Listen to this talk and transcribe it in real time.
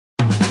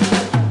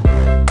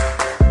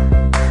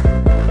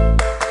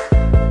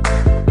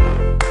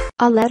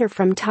A letter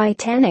from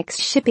Titanic's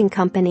shipping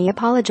company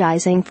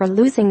apologizing for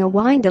losing a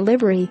wine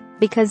delivery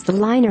because the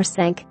liner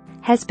sank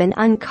has been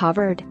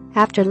uncovered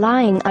after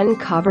lying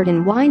uncovered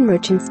in wine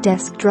merchant's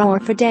desk drawer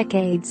for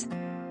decades.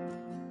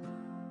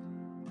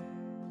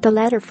 The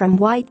letter from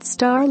White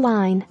Star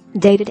Line,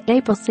 dated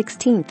April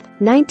 16,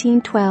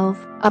 1912,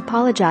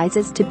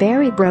 apologizes to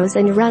Barry Bros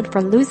and Rudd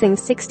for losing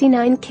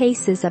 69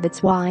 cases of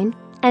its wine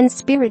and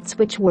spirits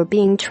which were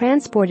being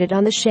transported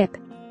on the ship.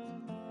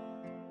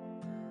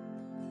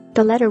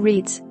 The letter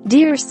reads,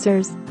 "Dear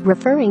Sirs,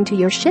 referring to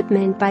your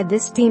shipment by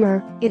this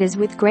steamer, it is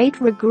with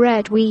great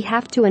regret we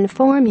have to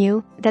inform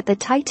you that the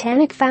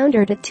Titanic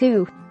foundered at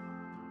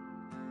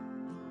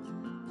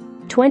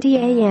 2:20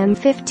 a.m.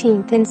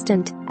 15th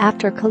instant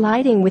after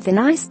colliding with an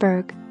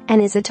iceberg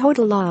and is a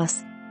total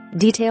loss.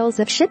 Details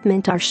of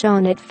shipment are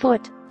shown at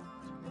foot.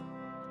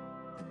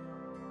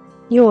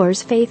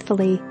 Yours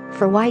faithfully,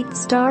 for White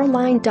Star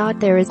Line.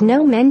 There is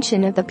no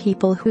mention of the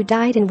people who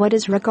died in what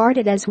is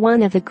regarded as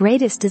one of the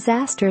greatest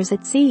disasters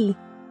at sea."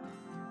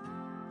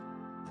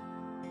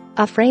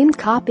 A framed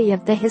copy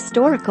of the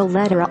historical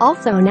letter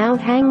also now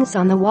hangs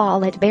on the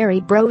wall at Barry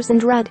Bros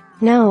and Rudd,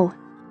 No.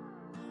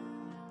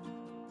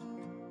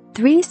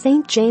 3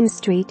 St. James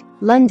Street,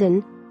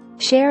 London.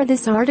 Share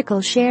this article.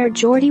 Share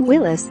Geordie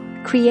Willis,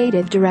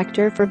 creative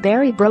director for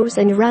Barry Bros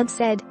and Rudd,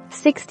 said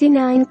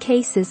 69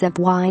 cases of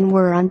wine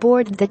were on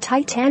board the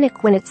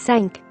Titanic when it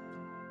sank.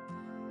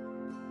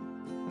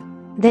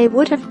 They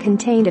would have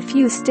contained a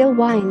few still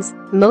wines,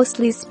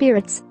 mostly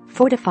spirits,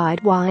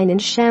 fortified wine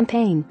and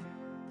champagne.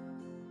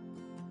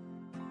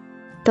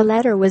 The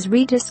letter was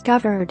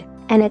rediscovered,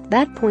 and at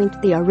that point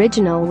the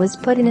original was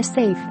put in a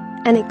safe,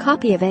 and a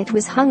copy of it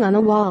was hung on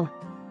the wall.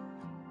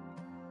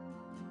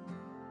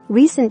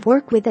 Recent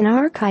work with an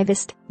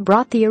archivist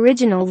brought the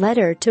original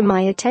letter to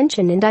my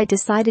attention, and I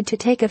decided to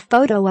take a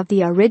photo of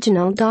the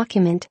original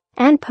document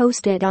and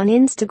post it on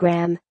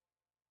Instagram.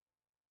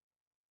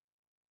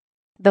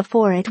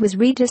 Before it was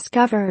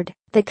rediscovered,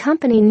 the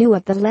company knew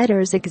of the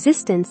letter's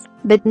existence,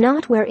 but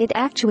not where it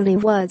actually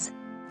was.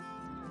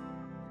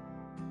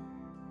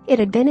 It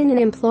had been in an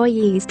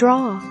employee's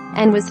drawer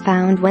and was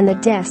found when the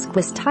desk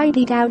was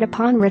tidied out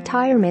upon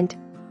retirement.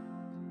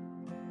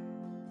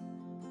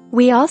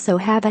 We also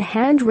have a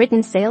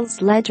handwritten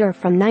sales ledger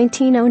from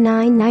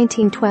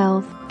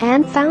 1909-1912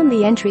 and found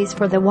the entries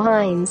for the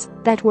wines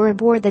that were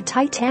aboard the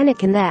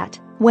Titanic in that,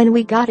 when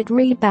we got it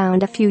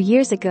rebound a few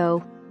years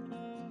ago.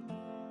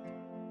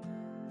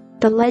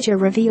 The ledger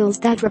reveals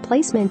that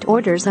replacement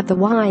orders of the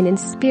wine and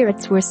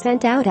spirits were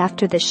sent out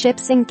after the ship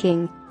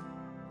sinking.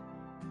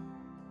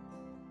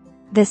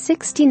 The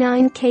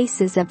 69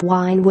 cases of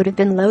wine would have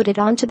been loaded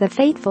onto the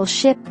fateful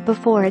ship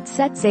before it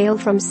set sail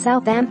from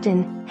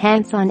Southampton,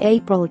 Hants on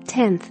April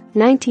 10,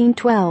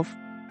 1912.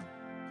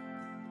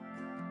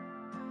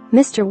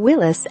 Mr.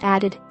 Willis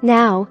added,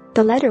 "Now,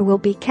 the letter will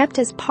be kept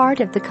as part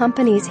of the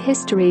company's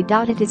history.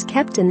 It is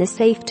kept in the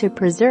safe to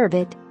preserve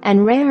it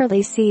and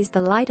rarely sees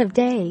the light of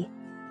day."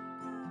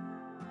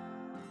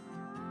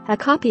 A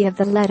copy of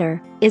the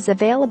letter is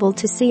available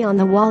to see on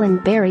the wall in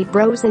Barry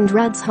Bros and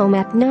Rudd's home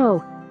at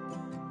No.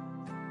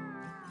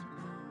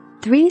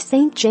 3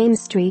 St. James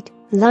Street,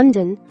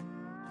 London.